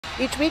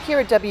Each week here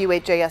at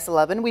WHAS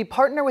 11, we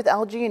partner with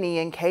LG&E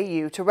and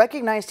KU to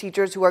recognize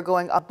teachers who are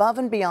going above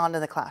and beyond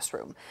in the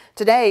classroom.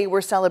 Today,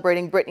 we're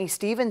celebrating Brittany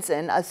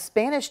Stevenson, a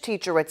Spanish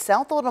teacher at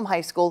South Oldham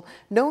High School,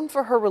 known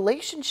for her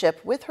relationship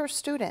with her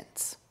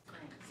students.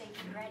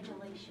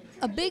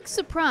 A big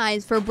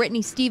surprise for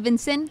Brittany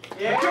Stevenson.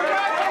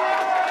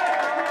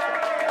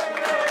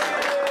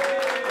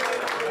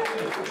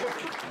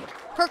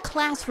 Her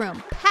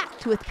classroom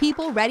packed with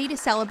people ready to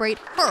celebrate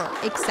her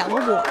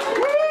ExCel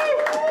Award.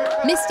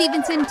 Miss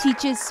Stevenson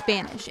teaches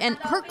Spanish, and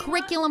her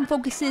curriculum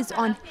focuses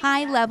on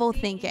high-level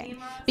thinking,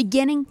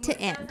 beginning to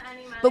end.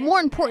 But more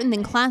important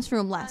than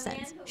classroom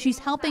lessons, she's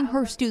helping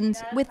her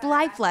students with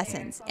life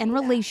lessons and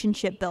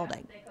relationship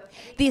building.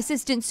 The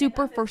assistant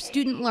super for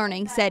student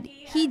learning said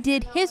he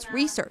did his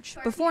research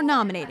before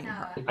nominating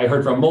her. I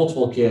heard from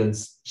multiple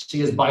kids,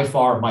 she is by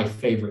far my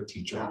favorite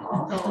teacher.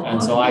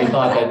 And so I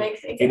thought that,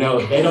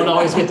 they don't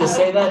always get to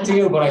say that to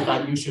you, but I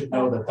thought you should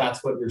know that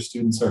that's what your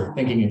students are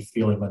thinking and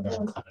feeling when they're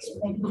in class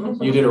with you.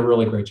 You did a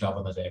really great job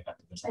on the day.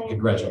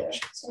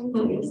 Congratulations.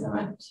 Thank you so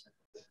much.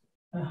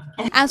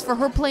 As for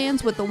her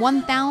plans with the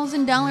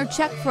 $1,000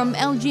 check from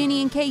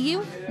LG&E and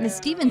KU, Ms.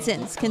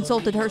 Stevenson's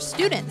consulted her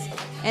students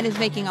and is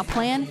making a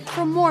plan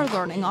for more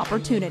learning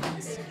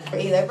opportunities.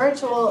 Either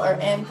virtual or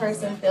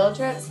in-person field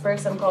trips for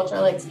some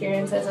cultural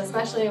experiences,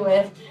 especially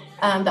with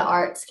the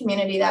arts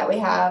community that we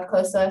have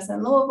close to us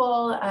in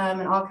Louisville,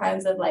 and all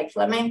kinds of like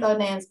flamenco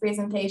dance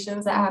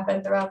presentations that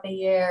happen throughout the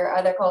year,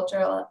 other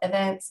cultural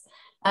events.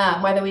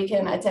 Whether we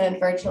can attend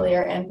virtually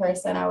or in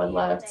person, I would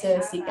love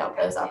to seek out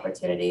those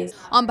opportunities.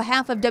 On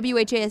behalf of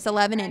WHAS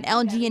 11 and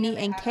LG&E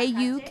and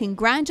KU,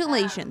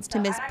 congratulations to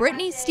Miss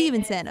Brittany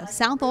Stevenson of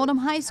South Oldham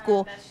High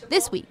School,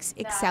 this week's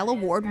ExCel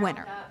Award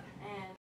winner.